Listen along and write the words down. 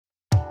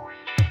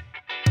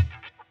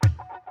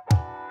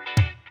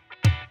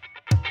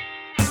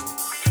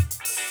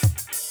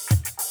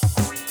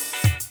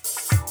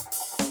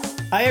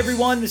Hi,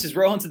 everyone. This is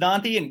Rohan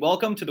Siddhanti, and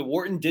welcome to the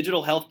Wharton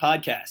Digital Health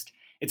Podcast.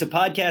 It's a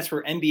podcast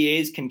where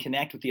MBAs can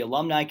connect with the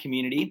alumni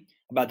community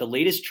about the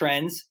latest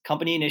trends,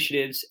 company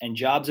initiatives, and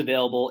jobs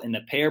available in the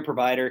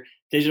payer-provider,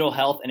 digital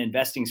health, and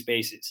investing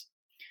spaces.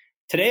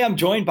 Today, I'm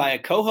joined by a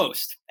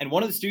co-host and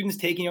one of the students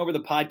taking over the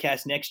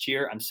podcast next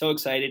year. I'm so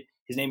excited.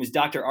 His name is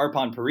Dr.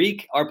 Arpan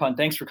Parikh. Arpan,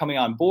 thanks for coming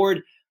on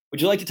board. Would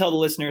you like to tell the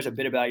listeners a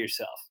bit about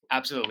yourself?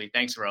 Absolutely.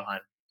 Thanks,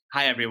 Rohan.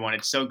 Hi, everyone.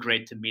 It's so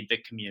great to meet the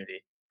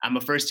community. I'm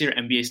a first-year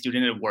MBA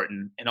student at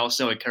Wharton and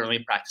also a currently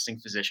practicing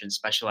physician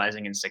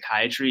specializing in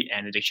psychiatry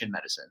and addiction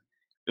medicine.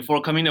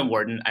 Before coming to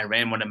Wharton, I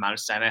ran one of Mount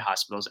Sinai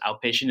Hospital's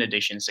outpatient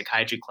addiction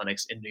psychiatry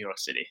clinics in New York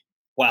City.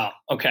 Wow.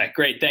 Okay,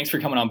 great. Thanks for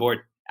coming on board.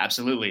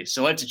 Absolutely.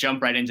 So let's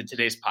jump right into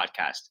today's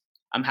podcast.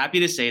 I'm happy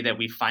to say that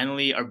we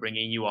finally are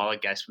bringing you all a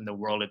guest from the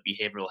world of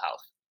behavioral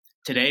health.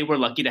 Today, we're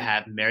lucky to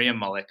have Mariam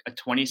Malik, a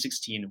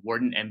 2016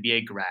 Wharton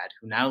MBA grad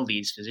who now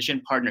leads physician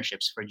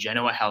partnerships for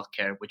Genoa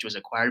Healthcare, which was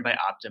acquired by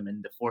Optum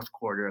in the fourth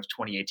quarter of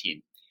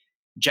 2018.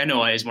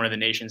 Genoa is one of the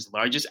nation's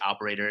largest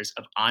operators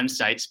of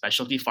on-site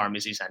specialty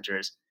pharmacy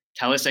centers,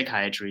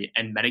 telepsychiatry,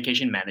 and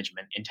medication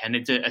management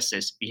intended to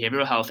assist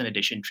behavioral health and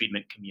addiction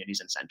treatment communities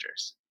and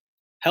centers.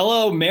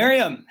 Hello,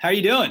 Mariam. How are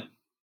you doing?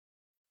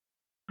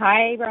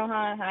 Hi,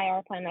 Rohan. Hi,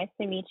 Arpan. Nice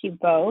to meet you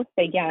both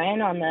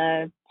again on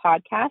the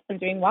podcast. I'm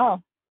doing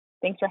well.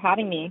 Thanks for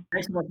having me.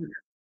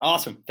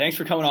 Awesome. Thanks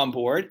for coming on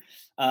board.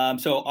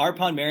 So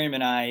Arpan, Mariam,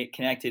 and I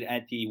connected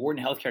at the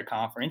Wharton Healthcare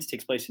Conference. It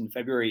takes place in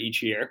February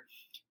each year.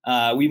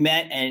 We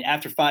met, and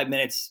after 5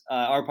 minutes,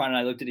 Arpan and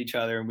I looked at each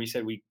other, and we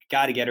said, we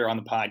got to get her on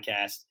the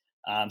podcast.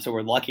 So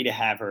we're lucky to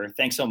have her.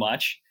 Thanks so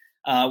much.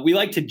 We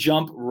like to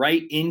jump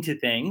right into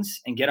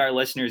things and get our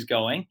listeners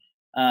going.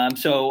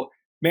 So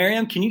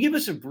Mariam, can you give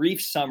us a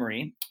brief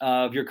summary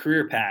of your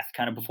career path,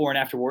 kind of before and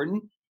after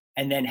Wharton,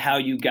 and then how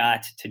you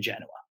got to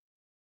Genoa?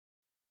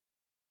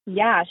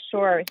 Yeah,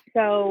 sure.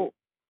 So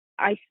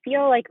I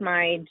feel like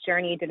my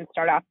journey didn't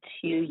start off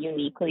too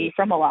uniquely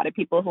from a lot of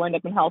people who end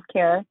up in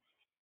healthcare.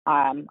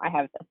 I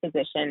have a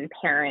physician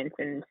parent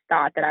and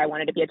thought that I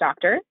wanted to be a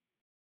doctor.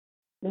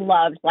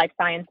 Loved life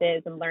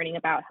sciences and learning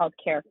about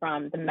healthcare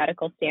from the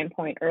medical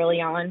standpoint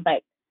early on,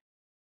 but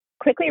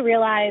quickly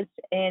realized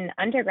in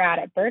undergrad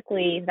at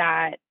Berkeley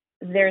that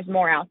there's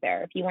more out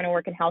there. If you want to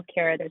work in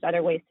healthcare, there's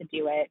other ways to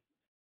do it.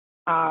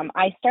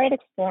 I started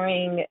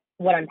exploring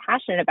what I'm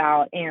passionate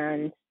about,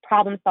 and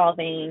problem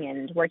solving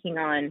and working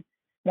on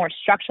more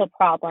structural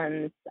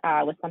problems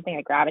was something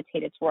I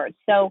gravitated towards.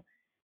 So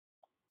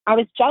I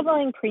was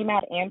juggling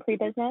pre-med and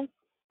pre-business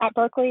at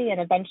Berkeley,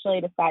 and eventually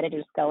decided to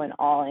just go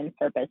all in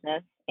for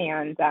business,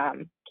 and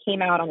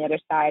came out on the other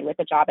side with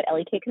a job at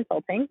LEK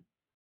Consulting.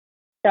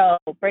 So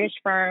British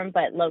firm,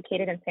 but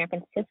located in San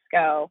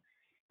Francisco.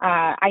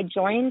 I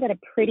joined at a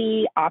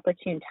pretty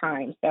opportune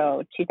time.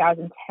 So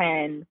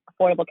 2010,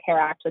 Affordable Care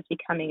Act was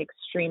becoming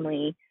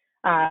extremely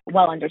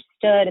well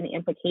understood, and the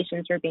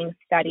implications were being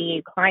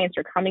studied. Clients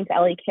were coming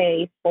to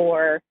LEK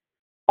for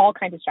all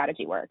kinds of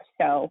strategy work.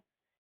 So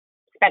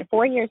spent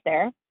 4 years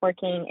there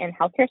working in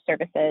healthcare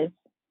services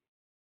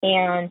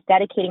and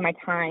dedicating my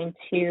time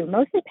to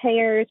mostly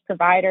payers,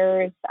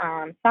 providers,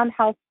 some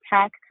health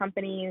tech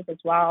companies as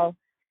well.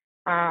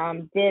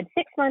 Did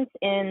 6 months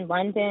in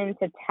London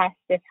to test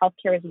if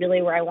healthcare is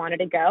really where I wanted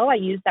to go. I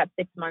used that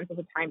 6 months as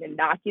a time to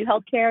not do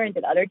healthcare and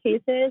did other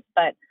cases,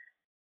 but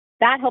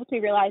that helped me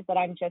realize that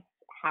I'm just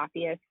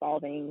happiest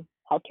solving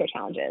healthcare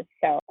challenges.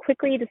 So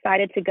quickly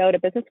decided to go to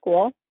business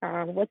school.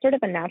 Was sort of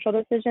a natural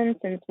decision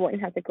since Wharton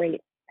has a great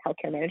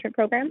healthcare management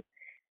program,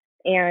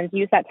 and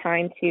use that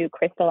time to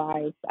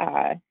crystallize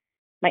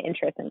my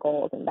interests and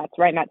goals. And that's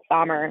where I met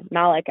Mariam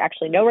Malik,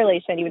 actually no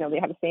relation, even though we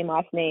have the same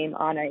last name,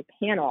 on a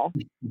panel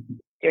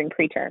during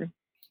preterm.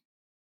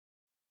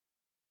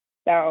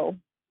 So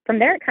from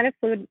there, it kind of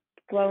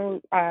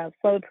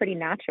flowed pretty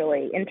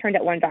naturally. Interned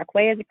at One Doc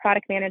Way as a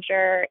product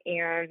manager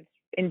and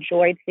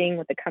enjoyed seeing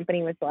what the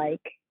company was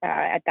like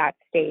at that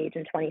stage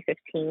in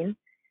 2015.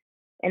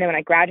 And then when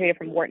I graduated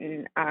from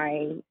Wharton,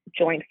 I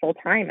joined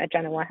full-time at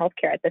Genoa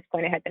Healthcare. At this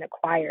point, I had been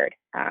acquired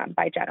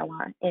by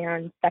Genoa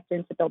and stepped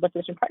in to build a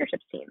physician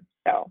partnerships team.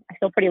 So I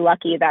feel pretty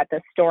lucky that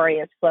the story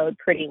has flowed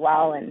pretty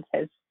well and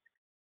has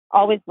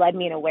always led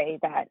me in a way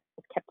that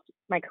has kept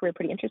my career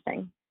pretty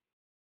interesting.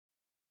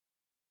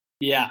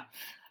 Yeah.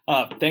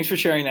 Thanks for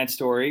sharing that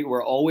story.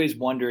 We're always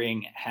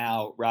wondering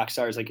how rock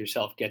stars like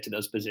yourself get to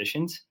those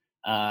positions.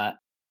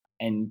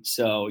 And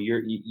so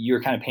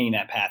you're kind of painting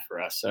that path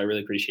for us. So I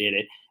really appreciate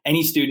it.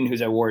 Any student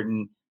who's at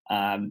Wharton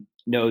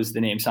knows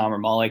the name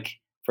Mariam Malik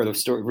for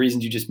the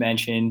reasons you just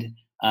mentioned.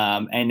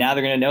 And now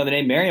they're going to know the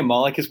name Mariam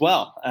Malik as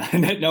well.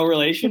 No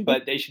relation,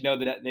 but they should know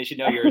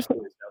yours too.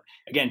 So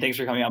again, thanks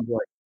for coming on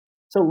board.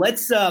 So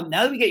let's, now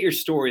that we get your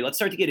story, let's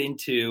start to get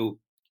into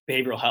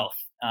behavioral health.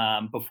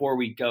 Before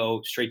we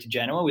go straight to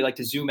Genoa, we like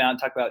to zoom out and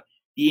talk about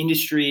the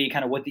industry,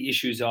 kind of what the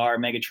issues are,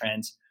 mega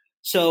trends.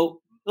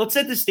 So let's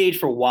set the stage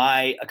for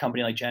why a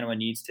company like Genoa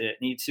needs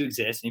to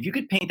exist. And if you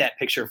could paint that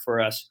picture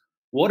for us,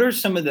 what are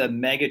some of the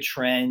mega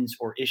trends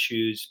or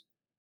issues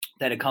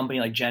that a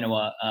company like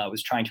Genoa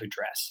was trying to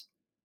address?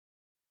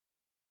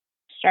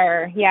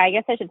 Sure. Yeah, I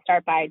guess I should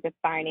start by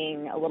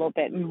defining a little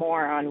bit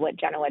more on what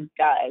Genoa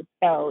does.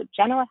 So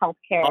Genoa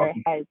Healthcare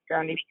Awesome. has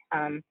grown to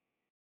become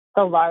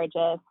the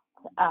largest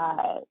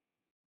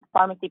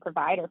pharmacy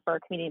provider for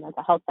community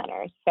mental health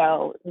centers.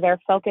 So they're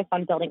focused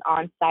on building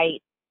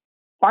on-site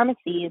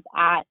pharmacies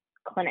at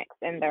clinics,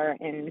 and they're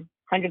in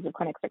hundreds of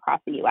clinics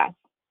across the U.S.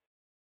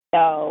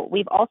 So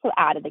we've also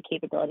added the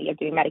capability of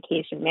doing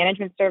medication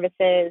management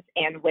services,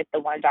 and with the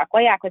One Doc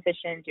Way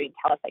acquisition, doing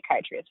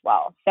telepsychiatry as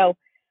well. So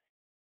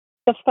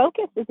the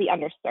focus is the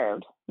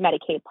underserved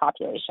Medicaid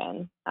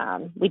population.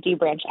 We do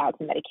branch out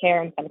to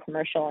Medicare and some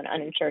commercial and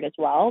uninsured as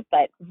well,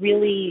 but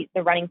really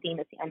the running theme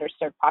is the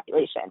underserved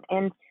population.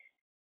 And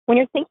when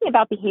you're thinking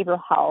about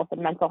behavioral health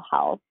and mental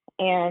health,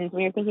 and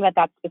when you're thinking about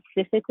that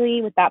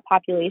specifically with that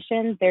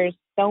population, there's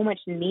so much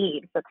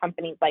need for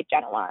companies like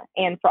Genoa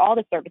and for all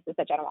the services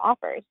that Genoa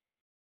offers.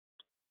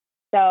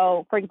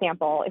 So, for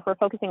example, if we're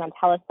focusing on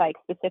telepsych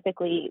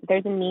specifically,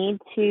 there's a need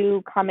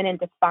to come in and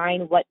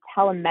define what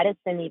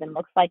telemedicine even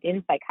looks like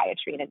in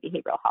psychiatry and in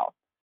behavioral health,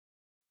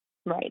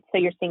 right? So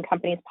you're seeing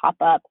companies pop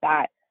up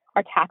that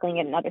are tackling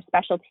it in other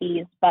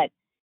specialties, but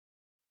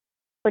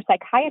for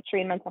psychiatry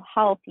and mental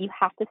health, you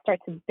have to start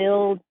to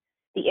build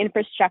the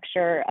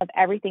infrastructure of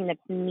everything that's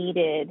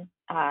needed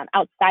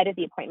outside of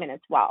the appointment as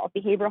well.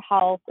 Behavioral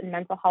health and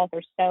mental health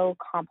are so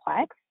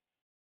complex,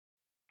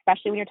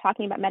 especially when you're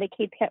talking about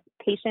Medicaid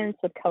patients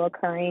with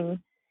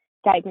co-occurring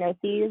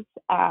diagnoses.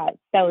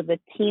 So the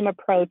team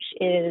approach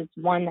is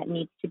one that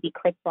needs to be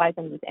crystallized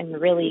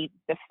and really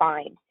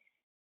defined.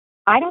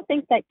 I don't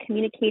think that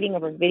communicating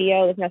over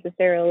video is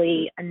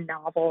necessarily a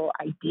novel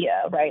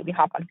idea, right? We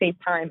hop on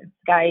FaceTime and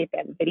Skype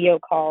and video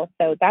calls.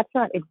 So that's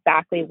not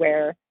exactly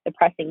where the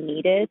pressing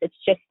need is.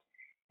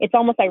 It's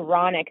almost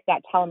ironic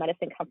that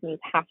telemedicine companies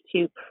have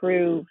to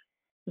prove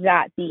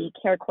that the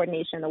care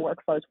coordination and the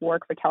workflows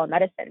work for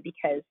telemedicine,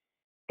 because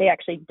they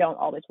actually don't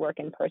always work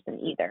in person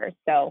either.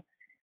 So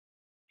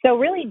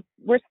really,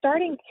 we're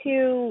starting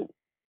to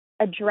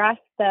address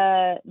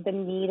the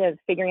need of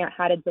figuring out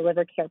how to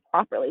deliver care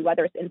properly,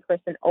 whether it's in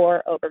person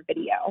or over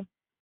video.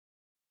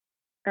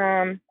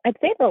 I'd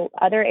say the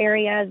other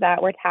area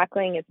that we're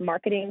tackling is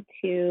marketing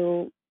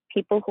to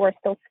people who are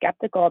still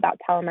skeptical about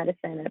telemedicine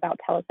and about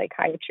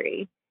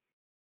telepsychiatry.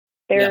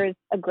 There's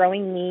a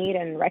growing need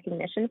and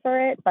recognition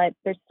for it, but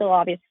there's still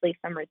obviously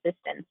some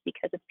resistance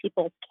because it's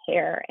people's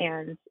care,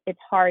 and it's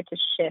hard to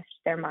shift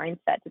their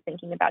mindset to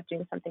thinking about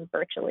doing something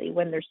virtually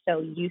when they're so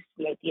used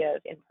to the idea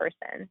of in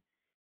person.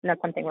 And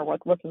that's something we're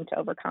looking to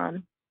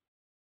overcome.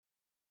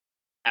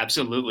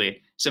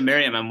 Absolutely. So,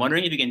 Mariam, I'm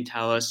wondering if you can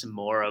tell us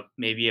more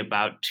maybe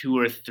about 2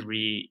 or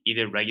 3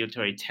 either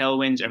regulatory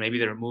tailwinds or maybe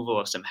the removal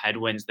of some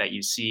headwinds that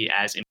you see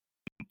as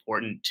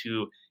important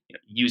to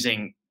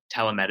using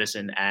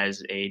telemedicine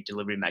as a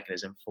delivery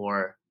mechanism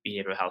for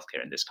behavioral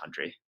healthcare in this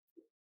country.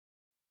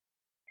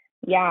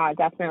 Yeah,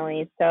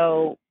 definitely.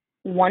 So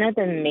one of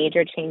the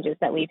major changes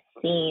that we've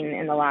seen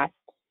in the last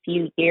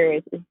few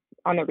years is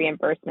on the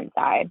reimbursement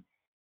side.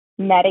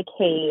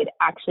 Medicaid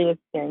actually has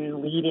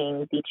been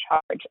leading the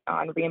charge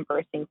on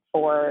reimbursing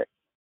for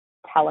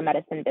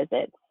telemedicine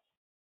visits.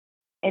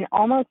 In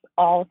almost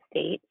all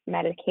states,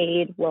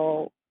 Medicaid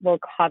will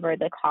cover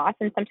the cost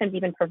and sometimes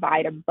even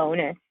provide a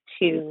bonus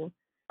to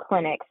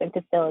clinics and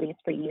facilities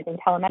for using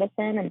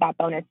telemedicine, and that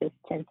bonus is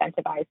to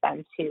incentivize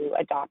them to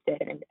adopt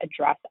it and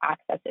address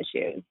access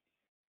issues.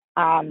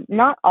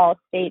 Not all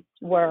states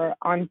were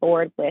on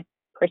board with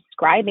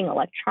prescribing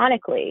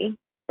electronically,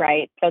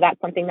 right? So that's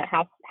something that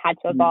has had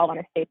to evolve on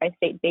a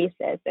state-by-state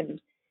basis, and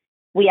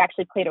we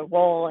actually played a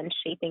role in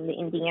shaping the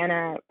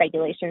Indiana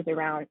regulations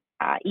around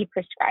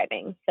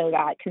e-prescribing so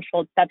that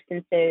controlled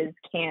substances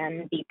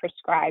can be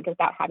prescribed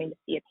without having to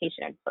see a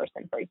patient in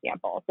person, for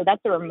example. So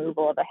that's a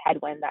removal of a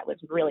headwind that was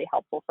really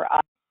helpful for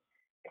us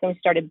when we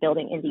started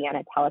building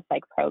Indiana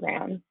telepsych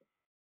programs.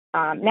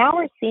 Now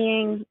we're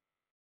seeing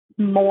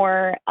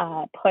more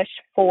push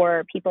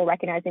for people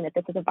recognizing that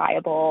this is a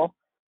viable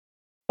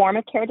form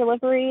of care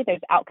delivery.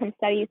 There's outcome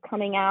studies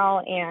coming out,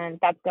 and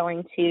that's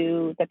going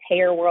to the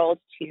payer world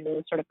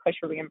to sort of push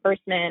for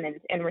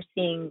reimbursement, and we're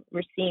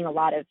seeing a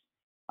lot of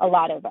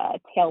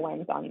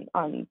tailwinds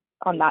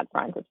on that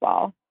front as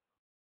well.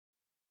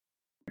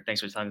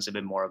 Thanks for telling us a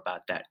bit more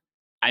about that.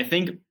 I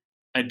think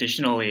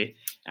additionally,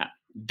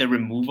 the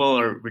removal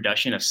or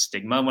reduction of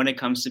stigma when it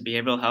comes to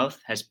behavioral health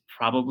has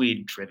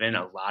probably driven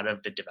a lot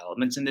of the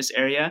developments in this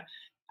area.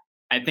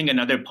 I think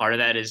another part of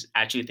that is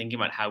actually thinking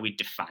about how we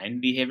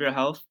define behavioral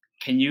health.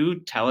 Can you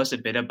tell us a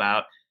bit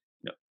about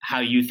how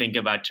you think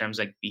about terms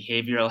like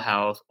behavioral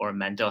health or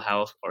mental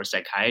health or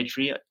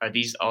psychiatry? Are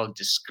these all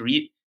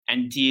discrete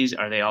entities?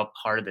 Are they all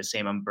part of the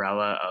same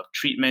umbrella of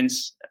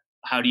treatments?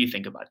 How do you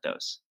think about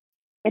those?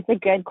 It's a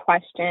good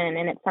question,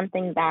 and it's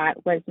something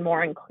that was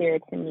more unclear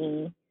to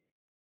me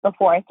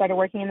before I started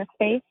working in the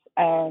space.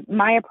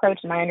 My approach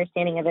and my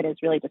understanding of it is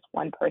really just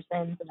one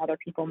person's, and other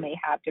people may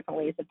have different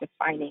ways of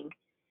defining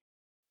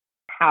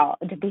how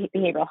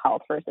behavioral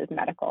health versus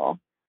medical,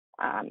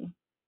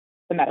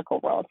 the medical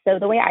world. So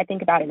the way I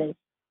think about it is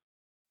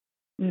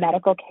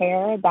medical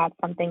care, that's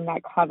something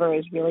that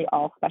covers really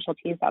all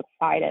specialties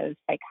outside of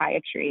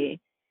psychiatry.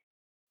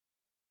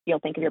 You'll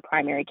think of your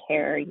primary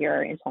care,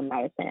 your internal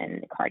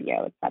medicine,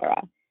 cardio, et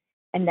cetera.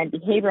 And then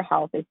behavioral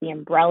health is the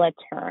umbrella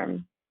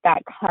term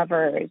that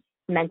covers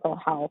mental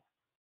health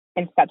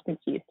and substance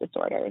use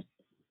disorders.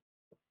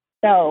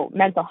 So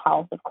mental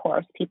health, of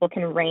course, people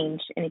can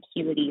range in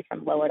acuity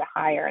from lower to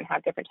higher and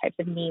have different types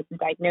of needs and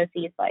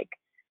diagnoses like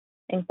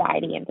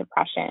anxiety and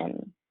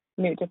depression,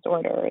 mood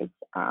disorders,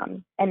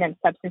 and then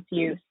substance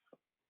use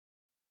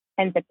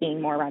ends up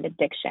being more around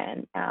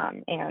addiction,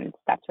 and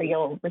that's where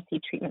you'll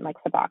receive treatment like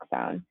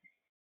Suboxone.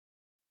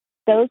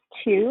 Those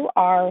two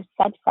are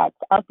subsets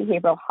of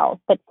behavioral health,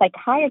 but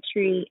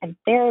psychiatry and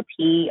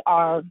therapy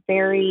are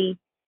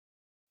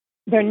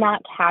they're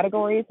not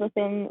categories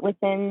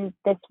within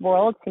this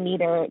world. To me,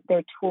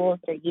 they're tools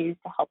that are used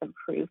to help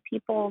improve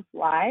people's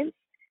lives.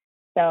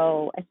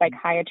 So a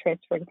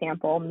psychiatrist, for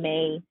example,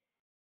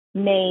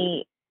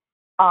 may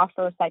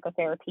offer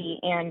psychotherapy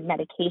and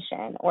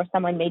medication, or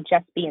someone may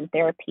just be in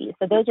therapy.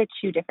 So those are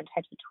two different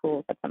types of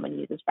tools that someone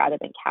uses rather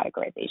than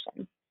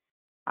categorization.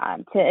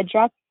 To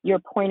address your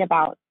point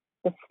about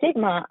the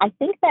stigma, I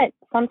think that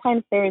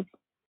sometimes there's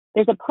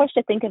a push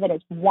to think of it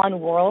as one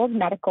world,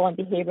 medical and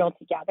behavioral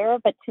together.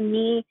 But to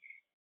me,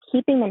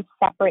 keeping them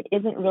separate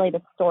isn't really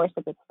the source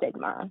of the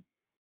stigma.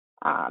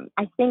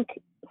 I think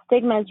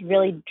stigma is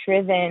really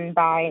driven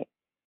by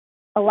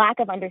a lack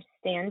of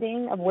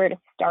understanding of where to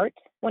start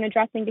when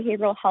addressing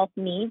behavioral health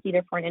needs,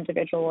 either for an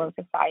individual or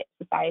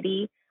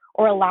society,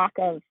 or a lack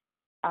of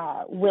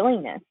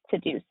willingness to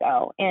do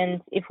so.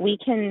 And if we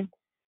can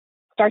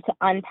start to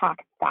unpack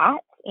that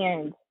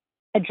and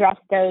address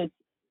those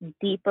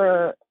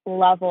deeper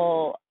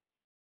level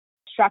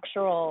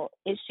structural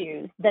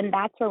issues, then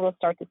that's where we'll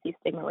start to see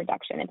stigma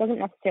reduction. It doesn't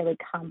necessarily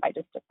come by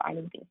just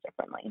defining things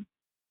differently.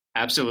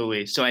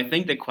 Absolutely. So I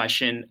think the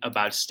question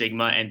about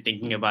stigma and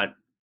thinking about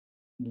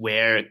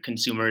where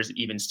consumers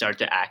even start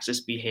to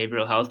access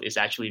behavioral health is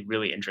actually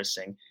really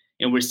interesting.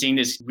 We're seeing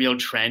this real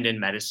trend in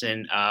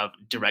medicine of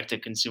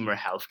direct-to-consumer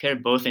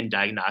healthcare, both in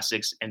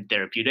diagnostics and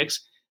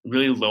therapeutics,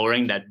 really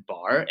lowering that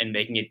bar and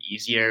making it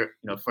easier,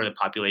 for the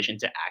population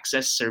to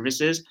access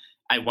services.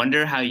 I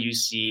wonder how you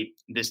see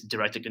this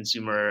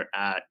direct-to-consumer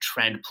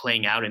trend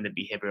playing out in the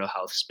behavioral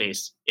health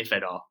space, if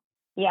at all.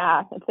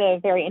 Yeah, it's a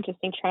very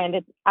interesting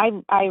trend.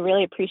 I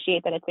really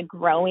appreciate that it's a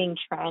growing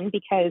trend,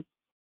 because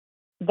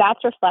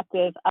that's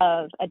reflective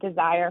of a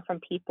desire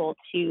from people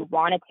to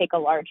want to take a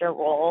larger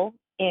role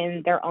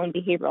in their own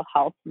behavioral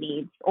health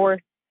needs or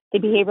the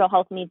behavioral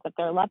health needs of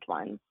their loved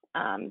ones.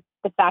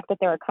 The fact that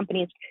there are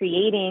companies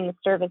creating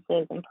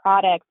services and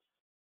products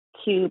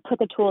to put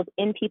the tools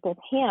in people's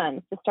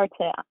hands to start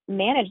to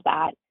manage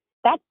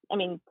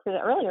to the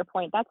earlier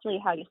point, that's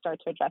really how you start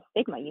to address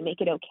stigma. You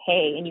make it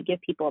okay and you give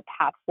people a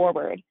path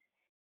forward.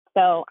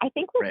 So I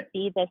think we'll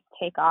see this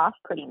take off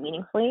pretty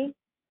meaningfully.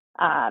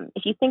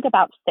 If you think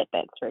about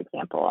Fitbits, for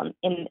example,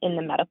 in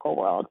the medical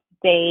world,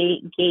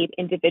 they gave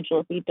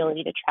individuals the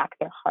ability to track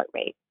their heart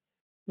rate.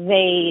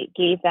 They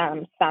gave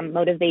them some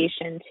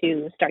motivation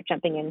to start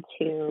jumping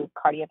into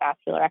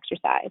cardiovascular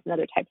exercise and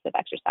other types of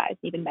exercise,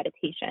 even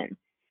meditation.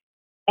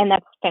 And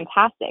that's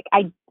fantastic.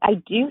 I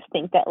do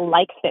think that,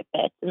 like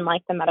Fitbits and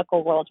like the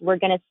medical world, we're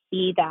going to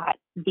see that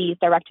these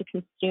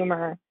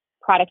direct-to-consumer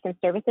products and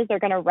services are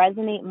going to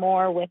resonate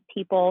more with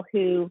people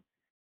who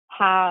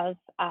have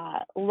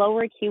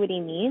lower acuity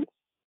needs,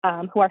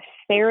 who are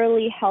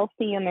fairly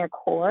healthy in their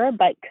core,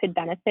 but could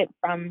benefit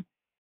from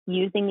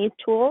using these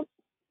tools.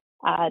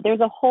 There's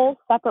a whole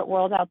separate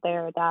world out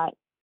there that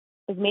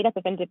is made up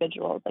of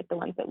individuals like the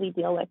ones that we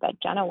deal with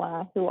at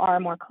Genoa who are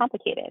more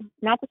complicated.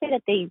 Not to say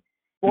that they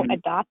won't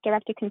adopt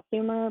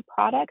direct-to-consumer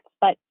products,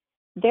 but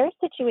their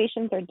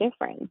situations are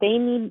different. They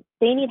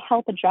need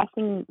help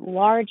addressing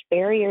large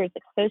barriers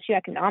like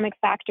socioeconomic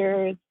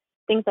factors,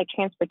 things like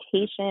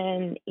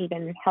transportation,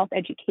 even health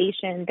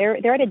education.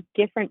 They're at a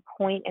different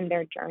point in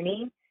their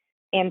journey,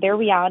 and their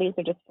realities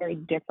are just very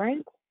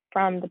different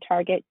from the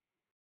target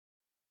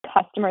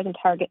customers and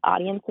target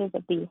audiences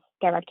of these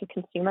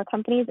direct-to-consumer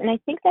companies. And I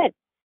think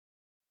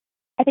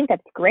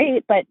that's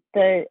great, but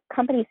the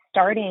companies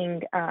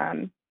starting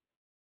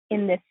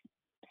in this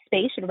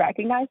space should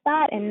recognize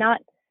that and not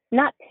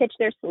pitch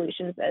their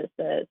solutions as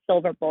the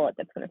silver bullet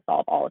that's going to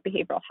solve all of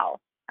behavioral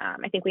health.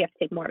 I think we have to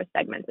take more of a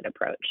segmented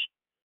approach.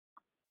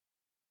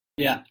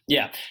 Yeah.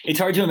 It's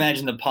hard to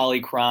imagine the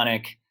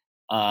polychronic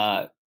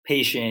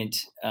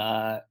patient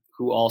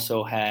who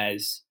also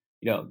has,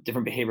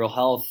 different behavioral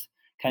health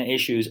kind of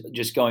issues,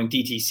 just going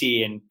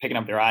DTC and picking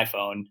up their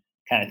iPhone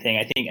kind of thing.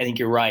 I think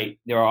you're right.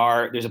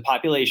 There's a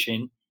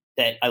population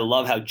that I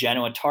love how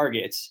Genoa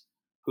targets,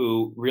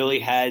 who really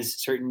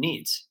has certain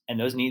needs, and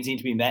those needs need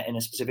to be met in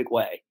a specific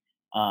way.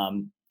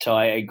 So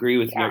I agree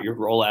with your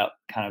rollout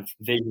kind of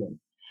vision.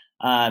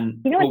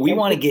 But we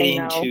want to get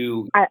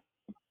into.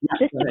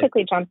 Just to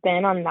quickly jump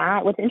in on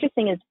that, what's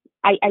interesting is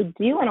I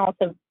do and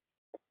also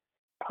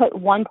put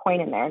one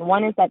point in there, and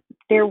one is that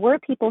there were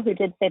people who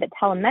did say that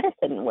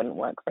telemedicine wouldn't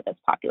work for this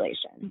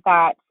population,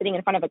 that sitting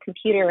in front of a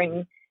computer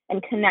and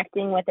and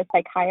connecting with a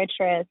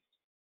psychiatrist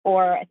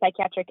or a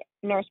psychiatric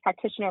nurse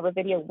practitioner over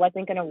video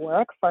wasn't going to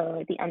work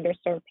for the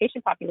underserved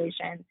patient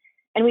population.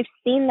 And we've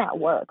seen that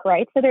work,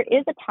 right? So there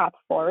is a path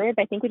forward,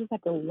 but I think we just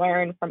have to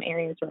learn from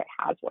areas where it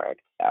has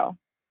worked. So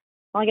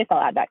well, I guess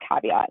I'll add that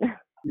caveat.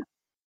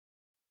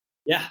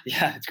 Yeah,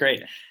 it's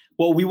great.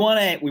 Well, we want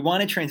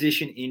to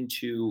transition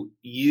into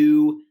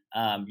you,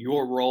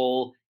 your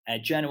role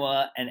at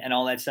Genoa, and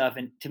all that stuff.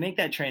 And to make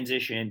that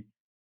transition,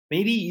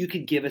 maybe you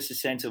could give us a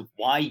sense of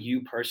why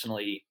you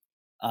personally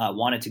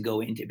wanted to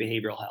go into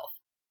behavioral health.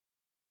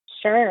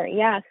 Sure.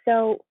 Yeah.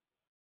 So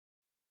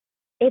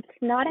it's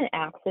not an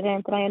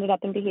accident that I ended up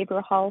in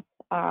behavioral health.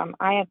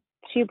 I have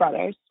two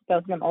brothers,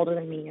 both of them older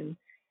than me, and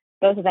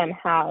both of them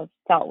have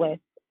dealt with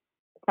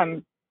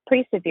some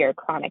pretty severe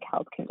chronic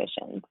health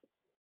conditions.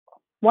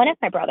 One of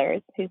my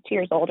brothers, who's 2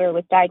 years older,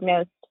 was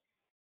diagnosed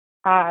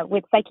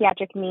with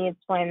psychiatric needs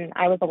when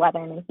I was 11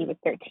 and he was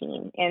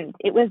 13. And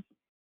it was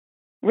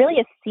really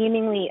a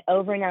seemingly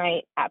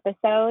overnight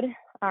episode.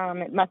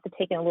 It must have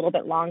taken a little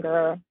bit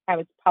longer. I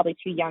was probably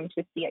too young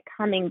to see it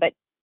coming, but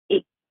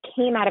it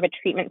came out of a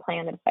treatment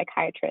plan that a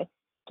psychiatrist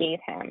gave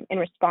him in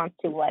response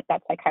to what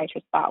that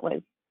psychiatrist thought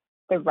was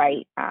the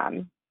right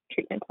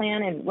treatment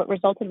plan. And what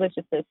resulted was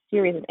just a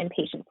series of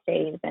inpatient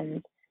stays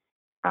and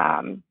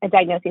a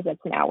diagnosis that's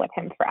now with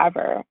him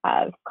forever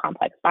of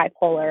complex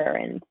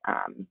bipolar and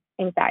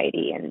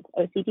anxiety and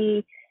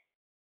OCD.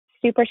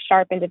 Super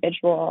sharp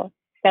individual,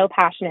 so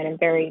passionate and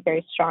very,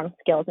 very strong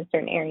skills in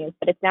certain areas,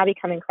 but it's now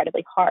become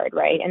incredibly hard,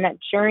 right? And that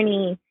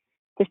journey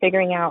to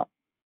figuring out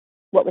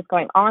what was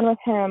going on with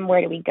him,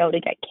 where do we go to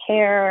get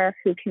care,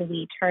 who can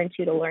we turn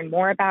to learn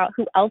more about,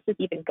 who else is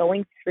even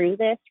going through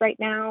this right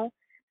now,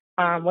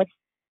 was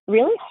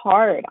really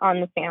hard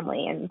on the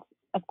family and,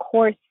 of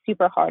course,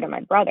 super hard on my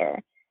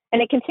brother.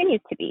 And it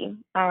continues to be.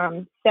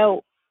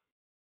 So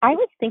I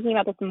was thinking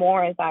about this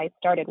more as I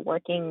started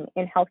working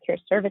in healthcare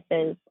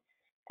services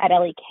at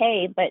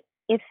LEK, but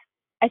if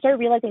I started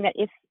realizing that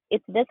if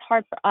it's this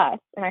hard for us,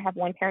 and I have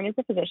one parent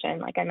who's a physician,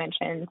 like I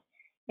mentioned,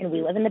 and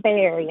we live in the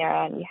Bay Area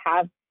and we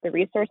have the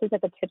resources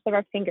at the tips of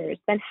our fingers,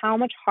 then how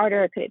much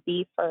harder could it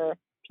be for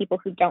people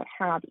who don't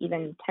have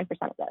even 10%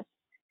 of this?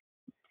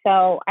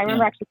 So I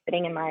remember actually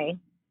sitting in my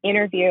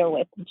interview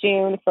with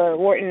June for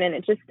Wharton, and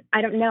it just,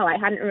 I don't know, I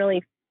hadn't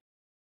really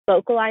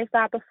vocalized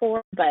that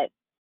before, but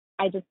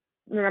I just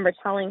remember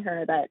telling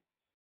her that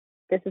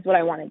this is what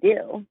I want to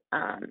do.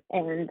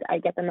 And I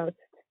get the most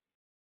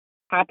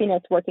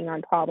happiness working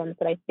on problems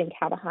that I think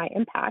have a high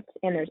impact.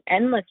 And there's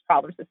endless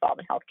problems to solve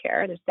in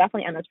healthcare. There's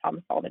definitely endless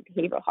problems to solve in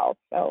behavioral health.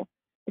 So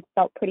it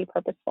felt pretty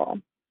purposeful.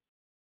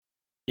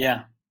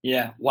 Yeah.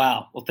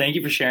 Wow. Well, thank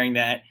you for sharing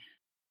that.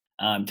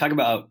 Talk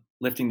about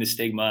lifting the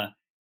stigma.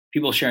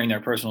 People sharing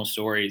their personal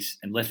stories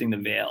and lifting the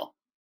veil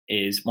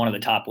is one of the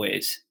top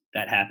ways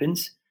that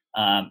happens.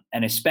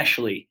 And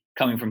especially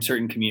coming from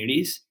certain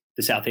communities,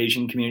 the South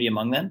Asian community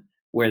among them,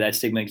 where that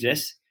stigma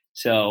exists.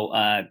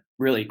 So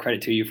really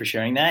credit to you for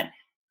sharing that.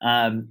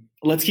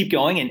 Let's keep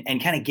going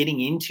and kind of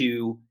getting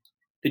into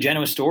the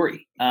Genoa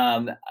story.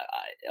 A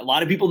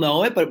lot of people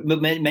know it, but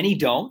many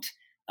don't.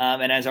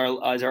 And as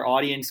our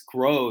audience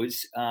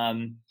grows,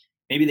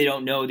 maybe they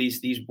don't know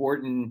these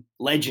Wharton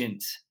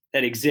legends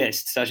that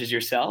exist, such as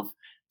yourself.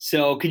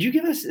 So could you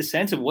give us a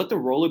sense of what the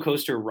roller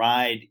coaster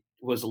ride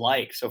was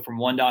like? So from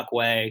One Dock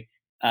Way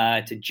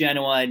to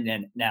Genoa and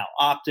then now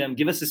Optum,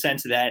 give us a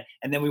sense of that.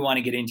 And then we want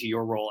to get into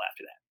your role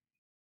after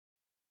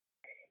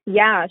that.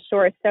 Yeah,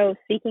 sure. So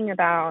speaking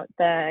about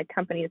the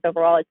companies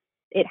overall,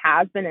 it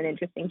has been an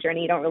interesting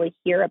journey. You don't really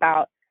hear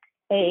about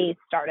a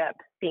startup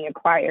being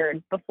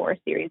acquired before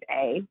Series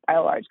A by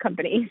a large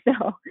company.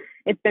 So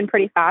it's been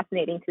pretty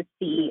fascinating to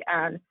see.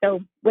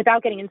 So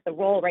without getting into the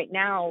role right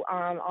now,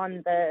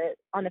 on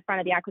the front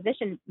of the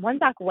acquisition, One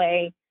Dock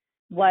Way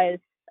was,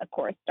 of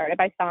course, started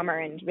by Sommer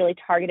and really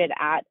targeted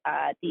at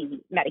the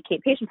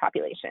Medicaid patient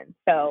population.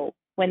 So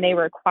when they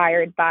were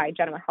acquired by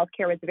Genoa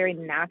Healthcare, it was a very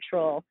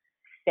natural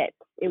fit.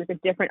 It was a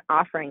different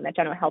offering that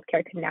Genoa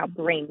Healthcare could now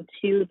bring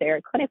to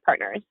their clinic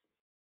partners.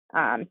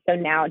 So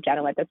now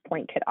Genoa at this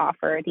point could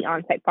offer the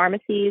on-site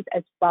pharmacies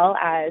as well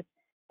as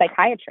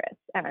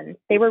psychiatrists. And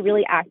they were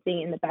really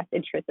acting in the best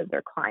interest of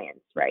their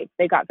clients, right?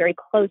 They got very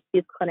close to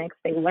these clinics.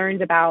 They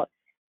learned about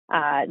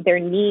their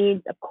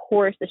needs, of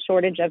course, the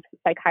shortage of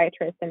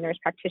psychiatrists and nurse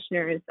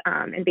practitioners,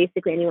 and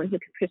basically anyone who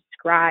could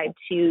prescribe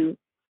to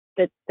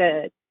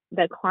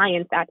the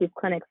clients at these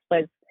clinics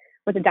was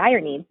a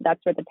dire need. So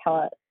that's where the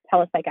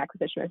telepsych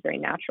acquisition was very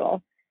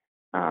natural.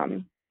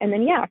 And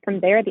then,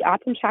 from there, the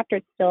Optum chapter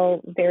is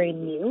still very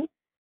new,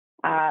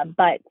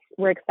 but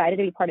we're excited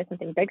to be part of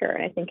something bigger,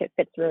 and I think it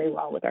fits really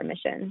well with our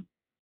mission.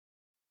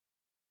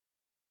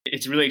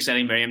 It's really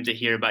exciting, Mariam, to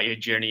hear about your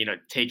journey,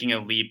 taking a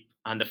leap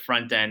on the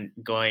front end,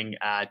 going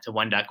to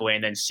One Dock Away,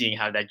 and then seeing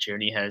how that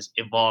journey has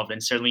evolved.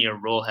 And certainly your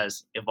role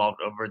has evolved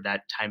over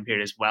that time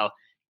period as well.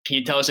 Can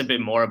you tell us a bit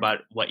more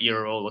about what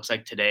your role looks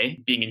like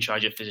today, being in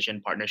charge of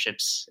physician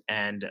partnerships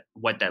and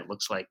what that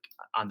looks like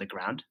on the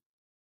ground?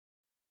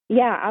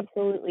 Yeah,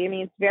 absolutely. I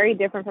mean, it's very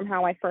different from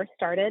how I first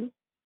started.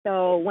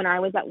 So when I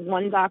was at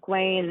One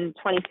Dockway in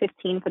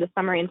 2015 for the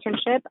summer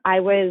internship, I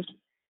was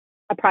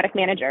a product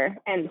manager.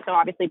 And so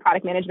obviously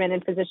product management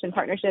and physician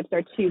partnerships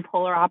are two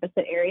polar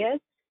opposite areas.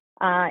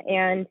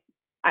 And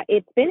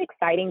it's been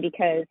exciting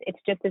because it's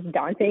just as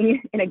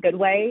daunting in a good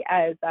way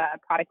as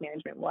product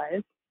management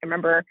was. I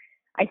remember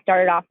I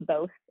started off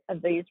both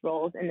of these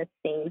roles in the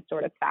same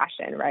sort of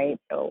fashion, right?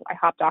 So I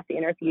hopped off the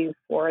interview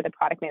for the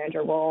product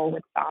manager role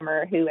with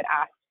Summer, who had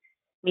asked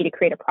me to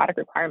create a product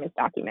requirements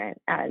document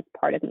as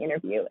part of the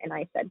interview. And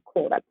I said,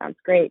 cool, that sounds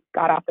great.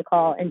 Got off the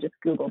call and just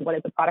Googled what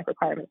is a product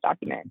requirements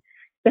document.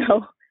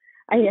 So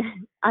when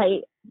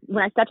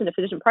I stepped into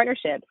physician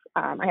partnerships,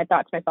 I had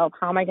thought to myself,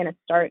 how am I going to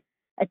start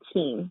a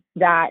team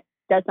that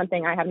does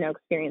something I have no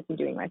experience in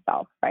doing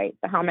myself, right?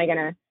 So how am I going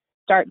to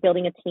start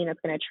building a team that's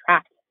going to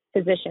attract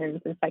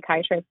physicians and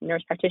psychiatrists and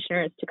nurse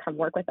practitioners to come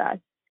work with us?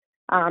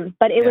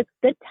 But it was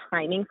good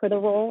timing for the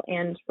role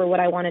and for what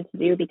I wanted to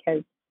do,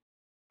 because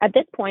at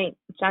this point,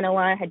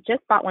 Genoa had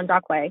just bought One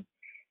Dockway,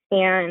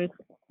 and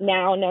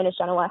now known as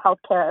Genoa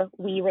Healthcare,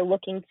 we were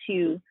looking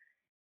to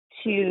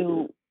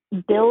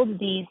build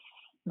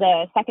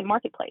the second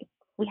marketplace.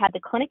 We had the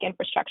clinic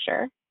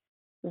infrastructure,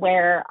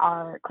 where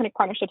our clinic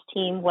partnerships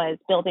team was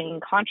building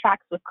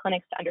contracts with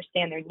clinics to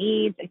understand their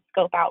needs and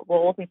scope out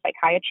roles in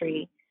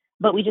psychiatry,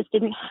 but we just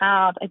didn't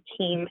have a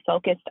team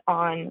focused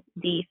on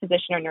the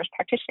physician or nurse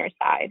practitioner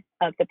side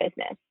of the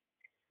business.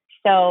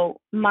 So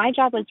my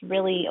job was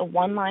really a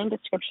one-line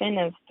description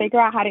of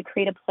figure out how to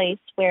create a place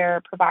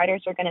where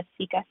providers are going to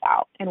seek us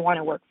out and want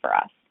to work for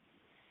us.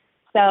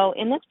 So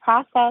in this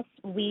process,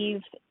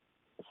 we've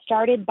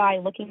started by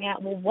looking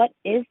at, well, what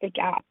is the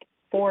gap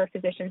for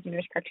physicians and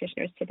nurse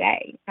practitioners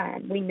today?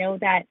 We know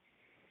that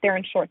they're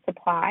in short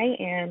supply,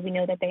 and we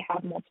know that they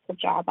have multiple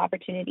job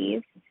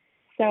opportunities.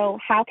 So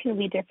how can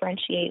we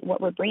differentiate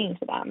what we're bringing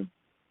to them?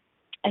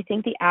 I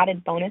think the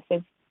added bonus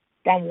of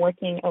them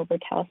working over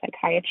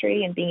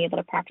telepsychiatry and being able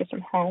to practice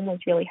from home was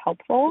really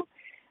helpful,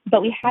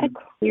 but we had to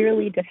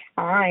clearly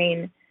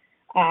define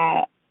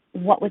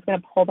what was going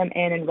to pull them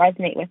in and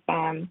resonate with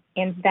them,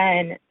 and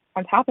then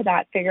on top of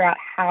that, figure out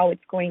how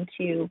it's going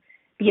to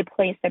be a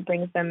place that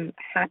brings them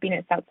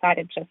happiness outside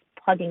of just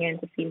plugging in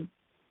to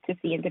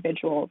see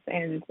individuals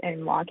and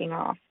logging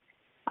off.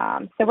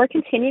 So we're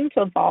continuing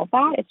to evolve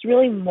that.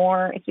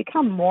 It's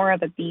become more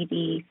of a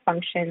BD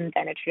function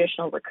than a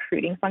traditional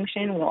recruiting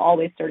function. We'll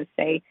always sort of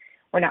say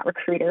we're not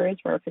recruiters,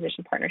 we're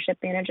physician partnership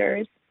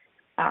managers,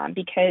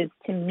 because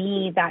to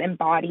me, that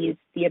embodies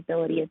the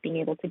ability of being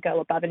able to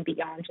go above and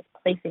beyond just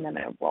placing them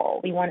in a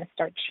role. We want to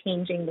start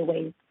changing the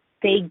way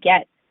they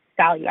get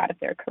value out of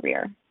their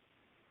career.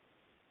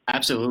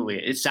 Absolutely.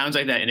 It sounds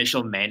like that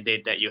initial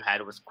mandate that you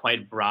had was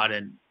quite broad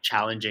and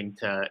challenging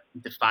to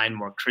define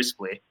more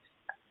crisply.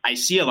 I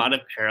see a lot of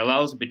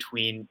parallels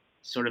between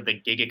sort of the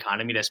gig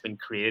economy that's been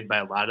created by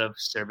a lot of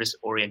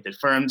service-oriented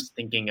firms,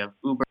 thinking of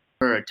Uber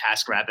or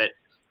TaskRabbit,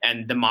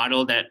 and the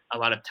model that a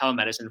lot of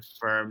telemedicine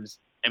firms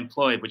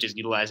employ, which is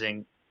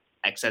utilizing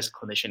excess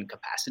clinician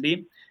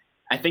capacity.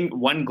 I think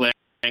one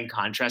glaring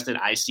contrast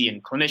that I see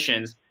in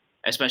clinicians,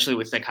 especially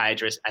with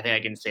psychiatrists, I think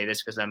I can say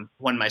this because I'm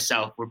one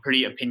myself, we're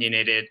pretty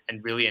opinionated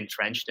and really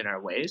entrenched in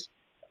our ways.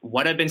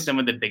 What have been some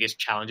of the biggest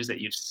challenges that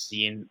you've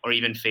seen or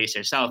even faced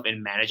yourself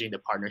in managing the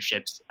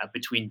partnerships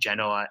between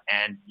Genoa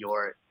and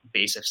your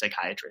base of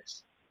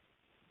psychiatrists?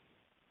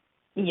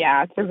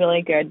 Yeah, it's a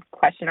really good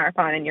question,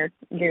 Arfan, and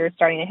you're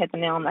starting to hit the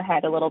nail on the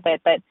head a little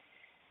bit. But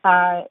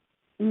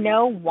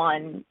no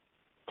one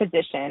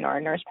physician or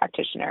nurse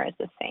practitioner is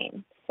the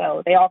same.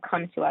 So they all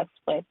come to us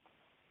with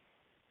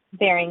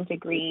varying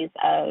degrees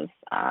of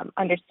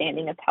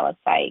understanding of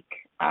telepsych,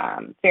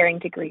 varying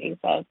degrees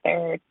of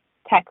their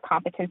tech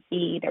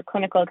competency, their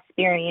clinical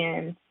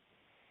experience,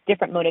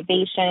 different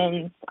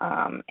motivations,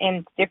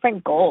 and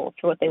different goals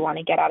for what they want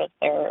to get out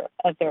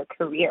of their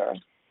career.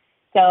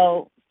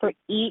 So for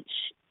each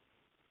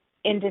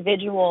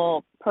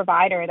individual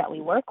provider that we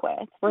work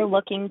with, we're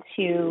looking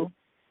to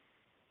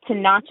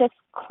not just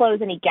close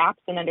any gaps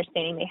in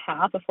understanding they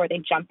have before they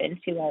jump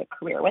into a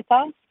career with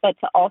us, but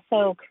to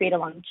also create a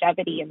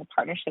longevity in the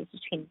partnerships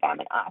between them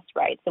and us,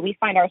 right? So we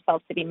find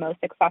ourselves to be most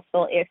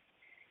successful if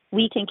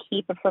we can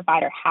keep a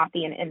provider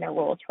happy and in their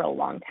roles for a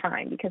long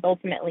time, because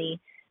ultimately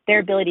their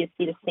ability to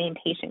see the same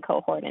patient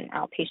cohort in an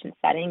outpatient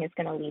setting is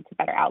going to lead to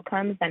better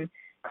outcomes and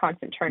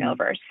constant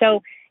turnover.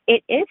 So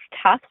it is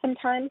tough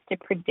sometimes to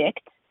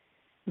predict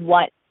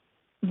what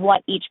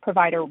each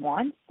provider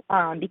wants,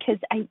 because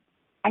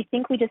I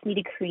think we just need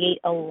to create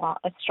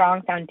a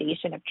strong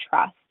foundation of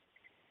trust.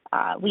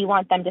 We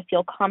want them to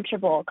feel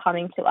comfortable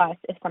coming to us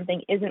if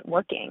something isn't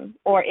working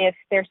or if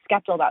they're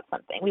skeptical about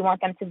something. We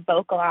want them to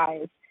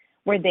vocalize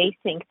where they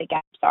think the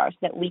gaps are so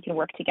that we can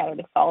work together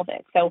to solve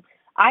it. So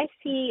I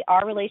see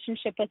our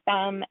relationship with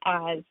them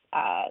as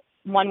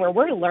one where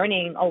we're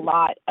learning a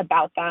lot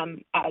about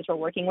them as we're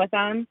working with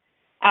them,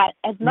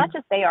 as much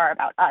as they are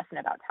about us and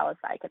about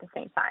telepsych at the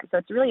same time. So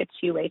it's really a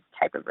two-way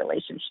type of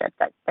relationship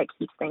that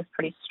keeps things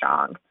pretty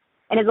strong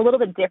and is a little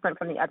bit different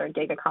from the other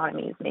gig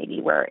economies, maybe,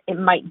 where it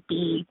might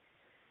be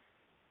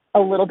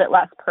a little bit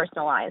less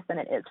personalized than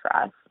it is for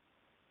us.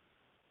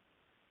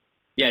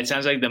 Yeah, it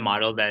sounds like the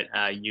model that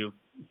you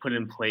put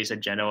in place at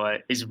Genoa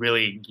is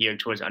really geared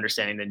towards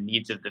understanding the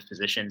needs of the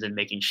physicians and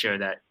making sure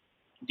that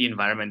the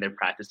environment they're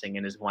practicing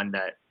in is one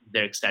that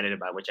they're excited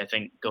about, which I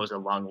think goes a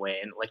long way.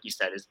 And like you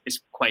said,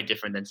 is quite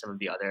different than some of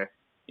the other,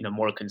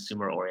 more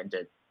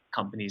consumer-oriented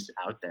companies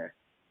out there.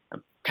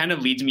 Kind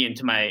of leads me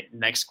into my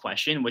next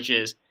question, which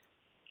is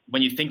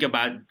when you think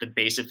about the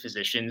base of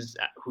physicians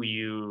who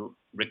you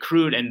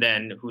recruit and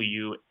then who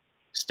you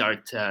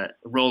start to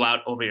roll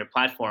out over your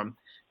platform,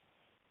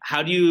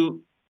 how do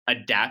you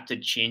adapt to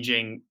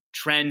changing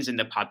trends in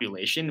the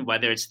population,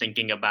 whether it's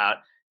thinking about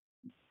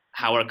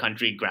how our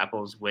country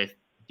grapples with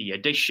the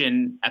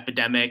addiction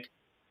epidemic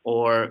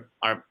or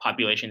our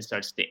population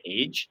starts to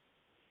age,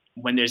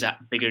 when there's a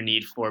bigger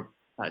need for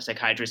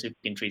psychiatrists who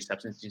can treat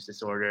substance use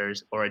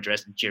disorders or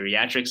address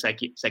geriatric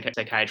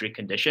psychiatric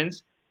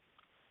conditions?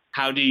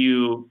 How do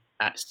you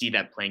see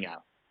that playing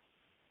out?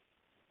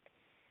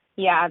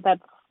 Yeah,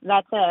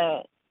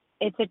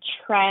 it's a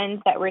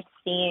trend that we're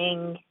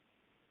seeing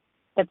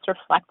that's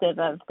reflective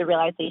of the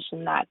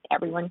realization that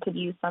everyone could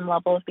use some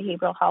level of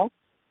behavioral health.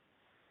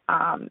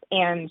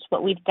 And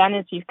what we've done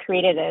is we've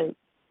created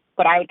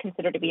what I would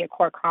consider to be a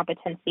core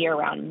competency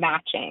around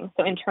matching.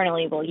 So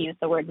internally, we'll use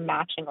the word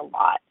matching a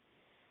lot.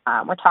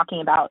 We're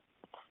talking about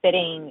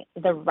fitting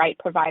the right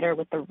provider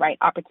with the right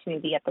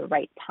opportunity at the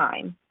right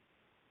time.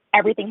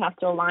 Everything has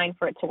to align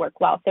for it to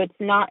work well. So it's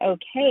not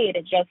okay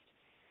to just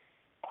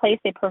place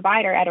a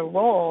provider at a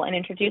role and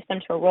introduce them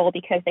to a role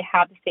because they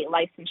have the state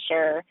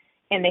licensure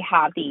and they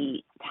have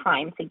the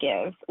time to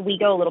give. We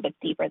go a little bit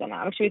deeper than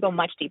that. Actually, we go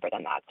much deeper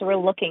than that. So we're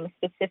looking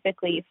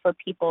specifically for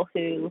people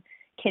who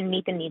can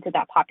meet the needs of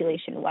that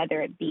population,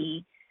 whether it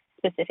be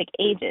specific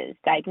ages,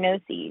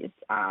 diagnoses.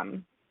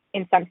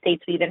 In some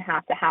states, we even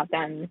have to have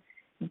them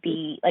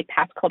be like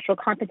past cultural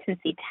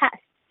competency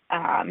tests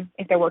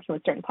if they're working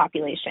with certain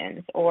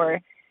populations, or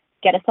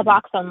get a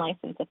Suboxone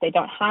license if they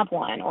don't have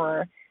one,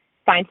 or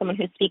find someone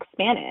who speaks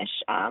Spanish.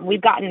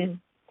 We've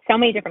gotten so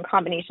many different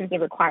combinations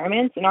of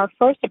requirements, and our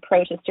first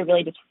approach is to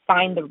really just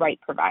find the right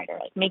provider.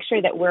 Like, make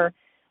sure that we're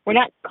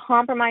not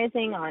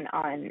compromising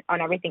on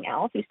everything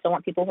else. We still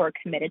want people who are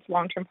committed to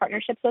long-term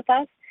partnerships with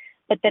us,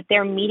 but that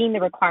they're meeting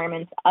the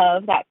requirements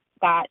of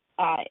that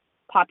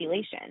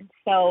population.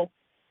 So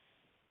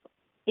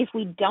if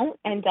we don't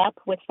end up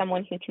with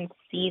someone who can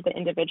see the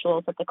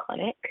individuals at the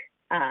clinic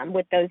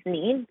with those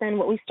needs, then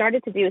what we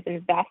started to do is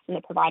invest in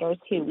the providers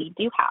who we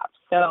do have.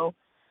 So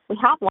we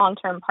have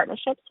long-term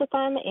partnerships with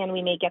them, and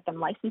we may get them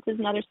licenses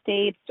in other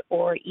states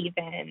or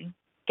even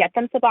get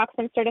them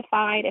Suboxone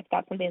certified if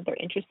that's something that they're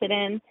interested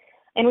in.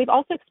 And we've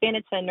also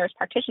expanded to nurse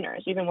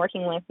practitioners. We've been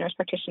working with nurse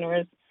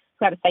practitioners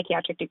who have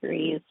psychiatric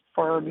degrees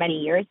for many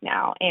years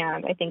now.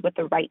 And I think with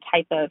the right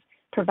type of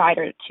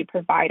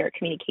provider-to-provider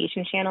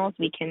communication channels,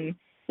 we can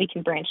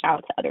branch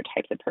out to other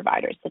types of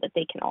providers so that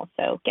they can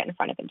also get in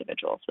front of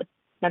individuals with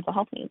mental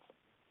health needs.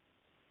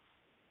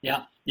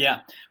 Yeah.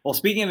 Well,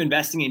 speaking of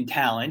investing in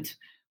talent,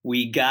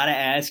 we got to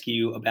ask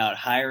you about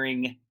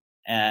hiring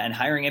and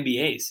hiring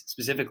MBAs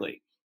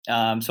specifically.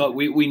 So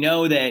we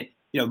know that,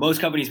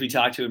 most companies we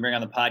talk to and bring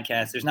on the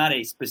podcast, there's not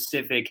a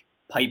specific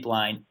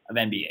pipeline of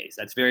MBAs.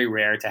 That's very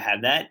rare to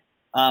have that.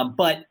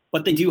 But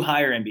they do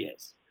hire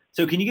MBAs.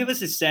 So can you give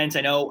us a sense?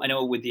 I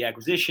know with the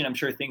acquisition, I'm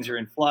sure things are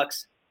in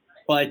flux,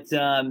 but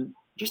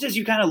just as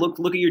you kind of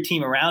look at your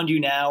team around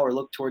you now or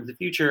look towards the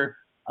future,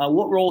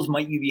 what roles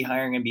might you be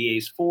hiring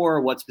MBAs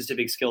for? What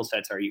specific skill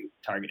sets are you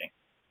targeting?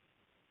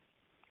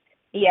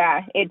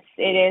 Yeah, it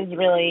is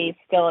really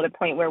still at a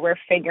point where we're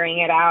figuring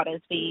it out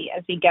as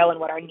we go and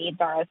what our needs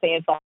are as they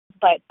evolve.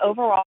 But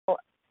overall,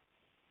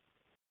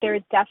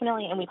 there's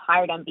definitely, and we've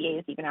hired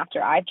MBAs even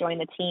after I've joined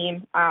the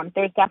team,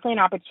 there's definitely an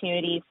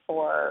opportunity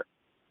for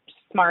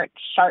smart,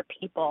 sharp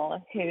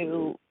people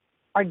who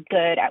are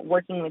good at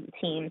working with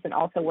teams and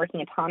also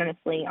working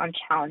autonomously on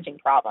challenging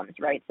problems,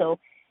 right? So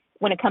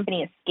when a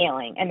company is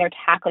scaling and they're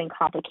tackling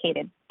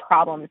complicated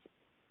problems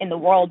in the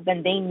world,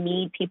 then they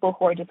need people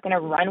who are just going to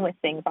run with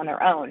things on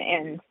their own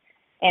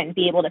and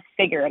be able to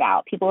figure it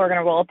out. People who are going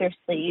to roll up their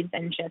sleeves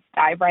and just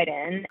dive right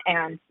in,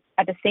 and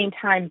at the same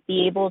time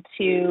be able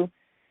to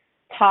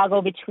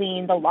toggle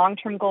between the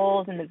long-term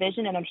goals and the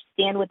vision and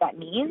understand what that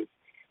means.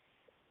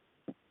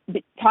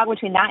 Toggle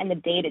between that and the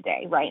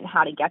day-to-day, right, and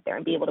how to get there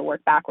and be able to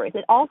work backwards.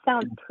 It all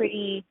sounds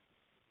pretty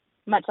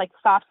much like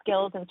soft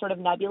skills and sort of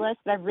nebulous,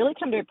 but I've really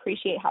come to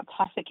appreciate how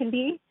tough it can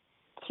be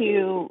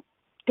to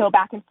go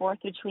back and forth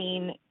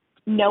between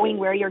knowing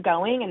where you're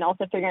going and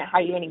also figuring out how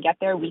you're going to get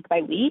there week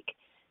by week.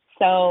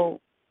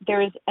 So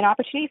there's an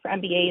opportunity for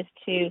MBAs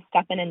to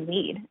step in and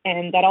lead.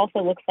 And that also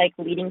looks like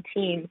leading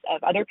teams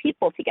of other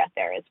people to get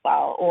there as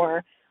well,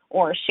 or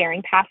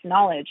sharing past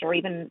knowledge, or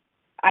even,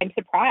 I'm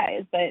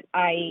surprised, but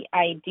I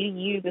do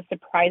use a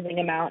surprising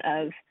amount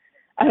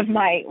of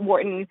my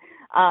Wharton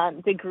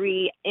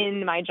degree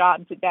in my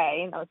job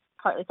today. And that was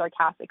partly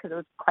sarcastic because it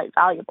was quite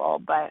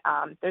valuable, but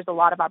there's a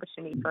lot of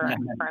opportunity for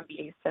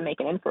MBAs to make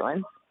an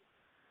influence.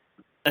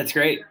 That's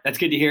great. That's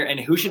good to hear.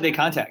 And who should they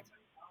contact?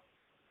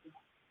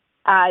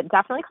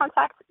 Definitely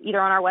contact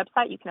either on our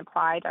website, you can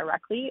apply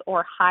directly,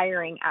 or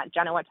hiring at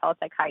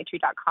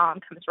genoatelepsychiatry.com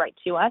comes right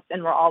to us,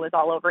 and we're always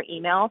all over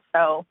email,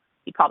 so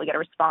you probably get a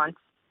response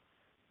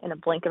in a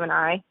blink of an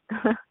eye.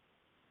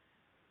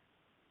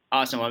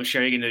 Awesome. Well, I'm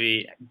sure you're going to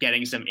be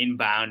getting some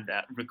inbound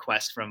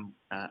requests from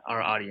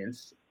our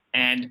audience.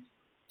 And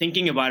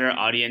thinking about our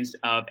audience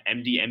of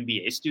MD,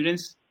 MBA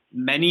students,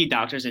 many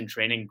doctors in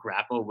training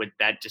grapple with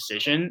that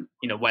decision,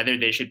 whether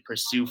they should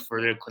pursue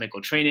further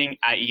clinical training,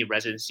 i.e.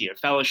 residency or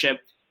fellowship,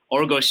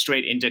 or go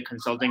straight into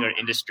consulting or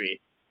industry.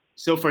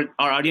 So for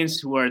our audience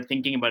who are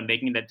thinking about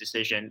making that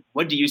decision,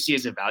 what do you see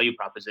as a value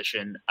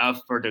proposition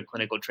of further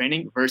clinical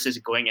training versus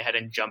going ahead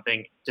and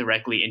jumping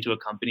directly into a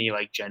company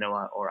like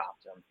Genoa or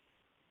Optum?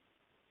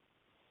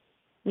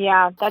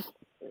 Yeah,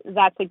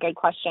 that's a good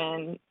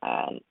question,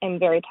 and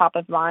very top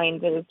of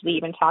mind as we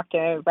even talk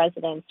to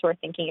residents who are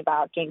thinking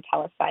about doing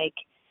telepsych,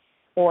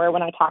 or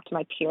when I talk to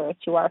my peers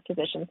who are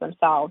physicians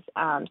themselves.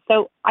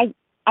 So I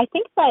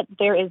think that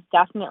there is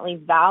definitely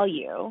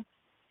value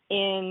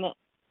in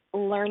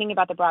learning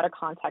about the broader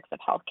context of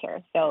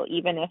healthcare. So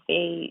even if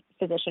a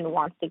physician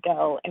wants to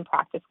go and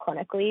practice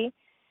clinically,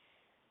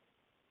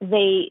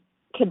 they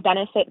could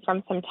benefit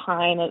from some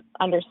time of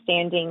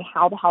understanding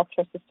how the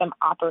healthcare system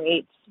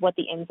operates, what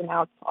the ins and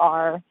outs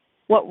are,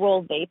 what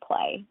role they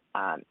play.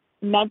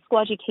 Med school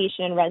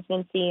education and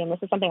residency, and this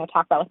is something I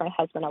talk about with my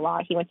husband a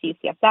lot. He went to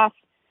UCSF.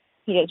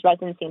 He did his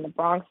residency in the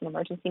Bronx in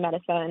emergency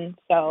medicine.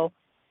 So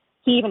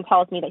he even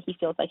tells me that he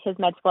feels like his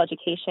med school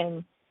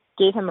education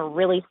gave him a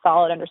really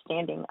solid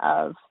understanding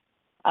of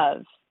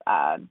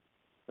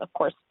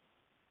course,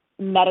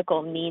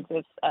 medical needs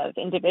of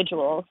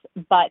individuals,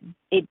 but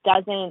it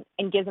doesn't,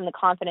 and gives him the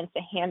confidence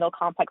to handle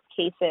complex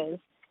cases.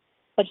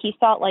 But he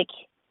felt like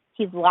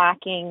he's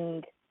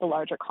lacking the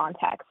larger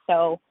context.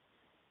 So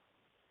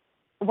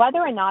whether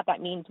or not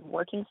that means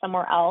working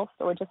somewhere else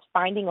or just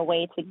finding a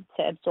way to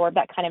absorb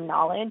that kind of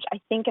knowledge,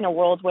 I think in a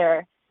world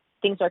where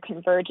things are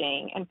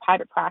converging and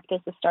private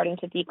practice is starting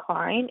to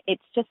decline,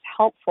 it's just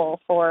helpful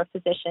for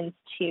physicians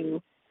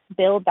to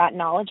build that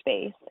knowledge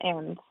base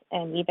and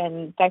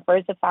even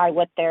diversify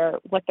what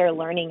they're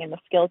learning and the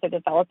skills they're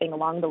developing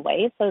along the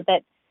way, so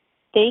that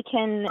they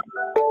can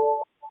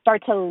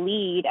start to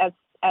lead as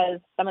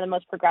some of the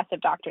most progressive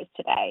doctors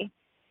today.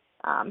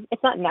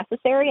 It's not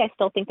necessary. I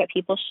still think that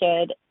people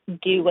should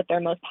do what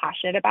they're most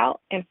passionate about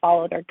and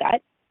follow their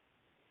gut.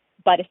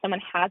 But if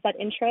someone has that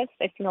interest,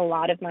 I've seen a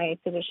lot of my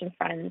physician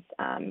friends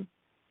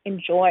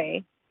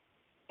enjoy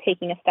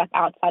taking a step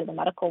outside of the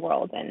medical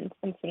world and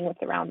seeing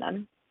what's around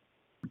them.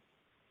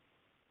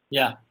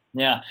 Yeah.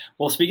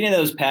 Well, speaking of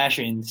those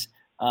passions,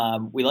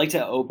 we like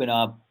to open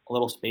up a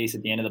little space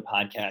at the end of the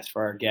podcast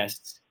for our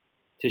guests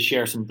to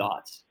share some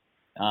thoughts.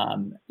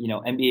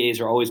 MBAs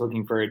are always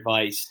looking for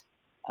advice,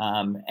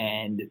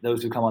 and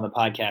those who come on the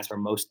podcast are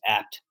most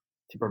apt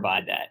to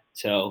provide that.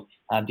 So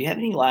do you have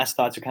any last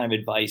thoughts or kind of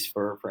advice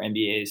for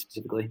MBAs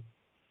specifically?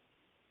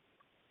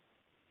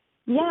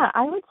 Yeah,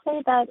 I would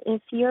say that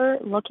if you're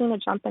looking to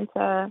jump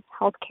into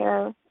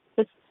healthcare,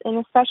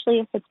 and especially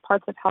if it's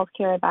parts of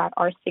healthcare that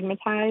are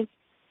stigmatized,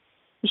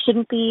 you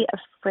shouldn't be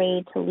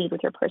afraid to lead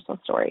with your personal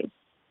stories.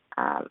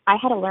 I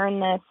had to learn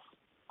this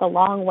the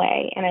long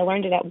way, and I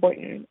learned it at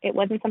Wharton. It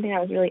wasn't something I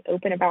was really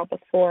open about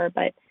before,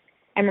 but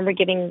I remember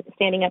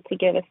standing up to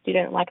give a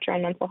student lecture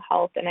on mental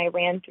health, and I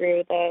ran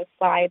through the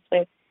slides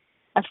with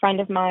a friend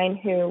of mine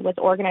who was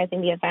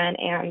organizing the event,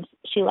 and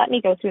she let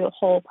me go through the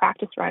whole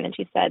practice run, and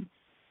she said,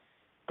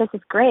 "This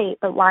is great,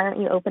 but why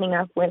aren't you opening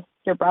up with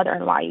your brother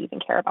and why you even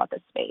care about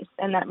this space?"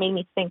 And that made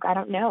me think, I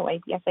don't know. I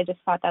guess I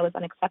just thought that was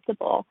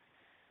unacceptable.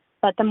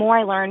 But the more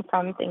I learned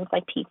from things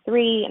like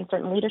P3 and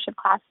certain leadership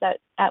classes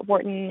at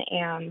Wharton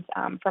and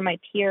from my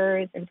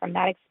peers and from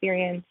that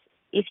experience,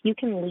 if you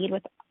can lead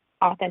with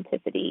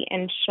authenticity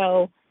and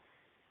show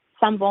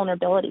some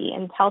vulnerability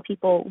and tell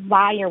people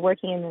why you're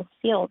working in this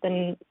field,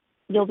 then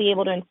you'll be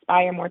able to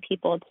inspire more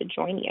people to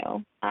join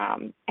you.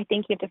 I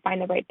think you have to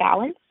find the right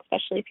balance,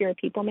 especially if you're a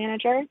people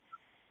manager.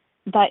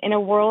 But in a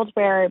world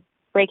where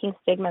breaking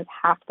stigma is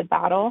half the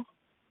battle,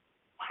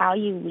 how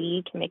you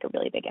lead can make a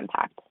really big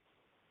impact.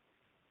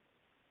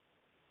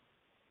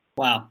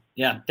 Wow.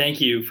 Yeah.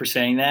 Thank you for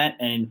saying that.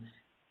 And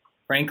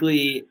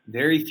frankly,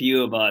 very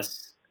few of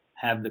us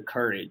have the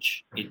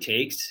courage it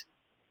takes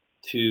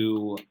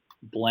to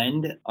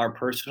blend our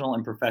personal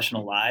and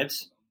professional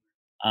lives.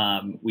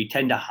 We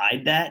tend to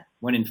hide that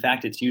when in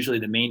fact it's usually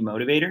the main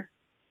motivator.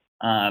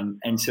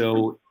 And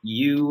so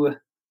you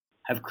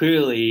have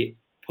clearly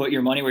put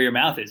your money where your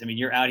mouth is. I mean,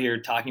 you're out here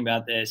talking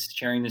about this,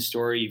 sharing this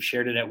story. You've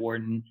shared it at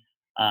Wharton,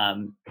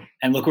 and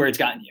look where it's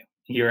gotten you.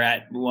 You're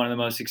at one of the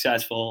most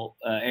successful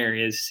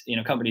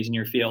companies in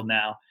your field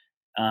now.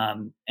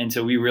 And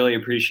so we really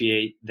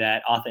appreciate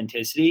that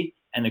authenticity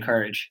and the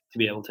courage to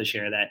be able to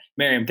share that.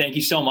 Mariam, thank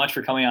you so much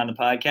for coming on the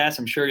podcast.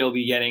 I'm sure you'll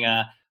be getting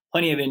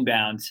plenty of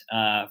inbounds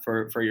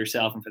for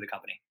yourself and for the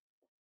company.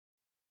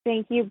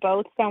 Thank you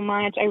both so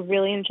much. I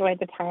really enjoyed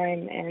the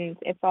time, and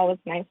it's always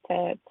nice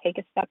to take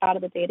a step out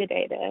of the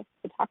day-to-day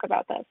to talk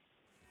about this.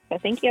 So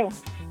thank you.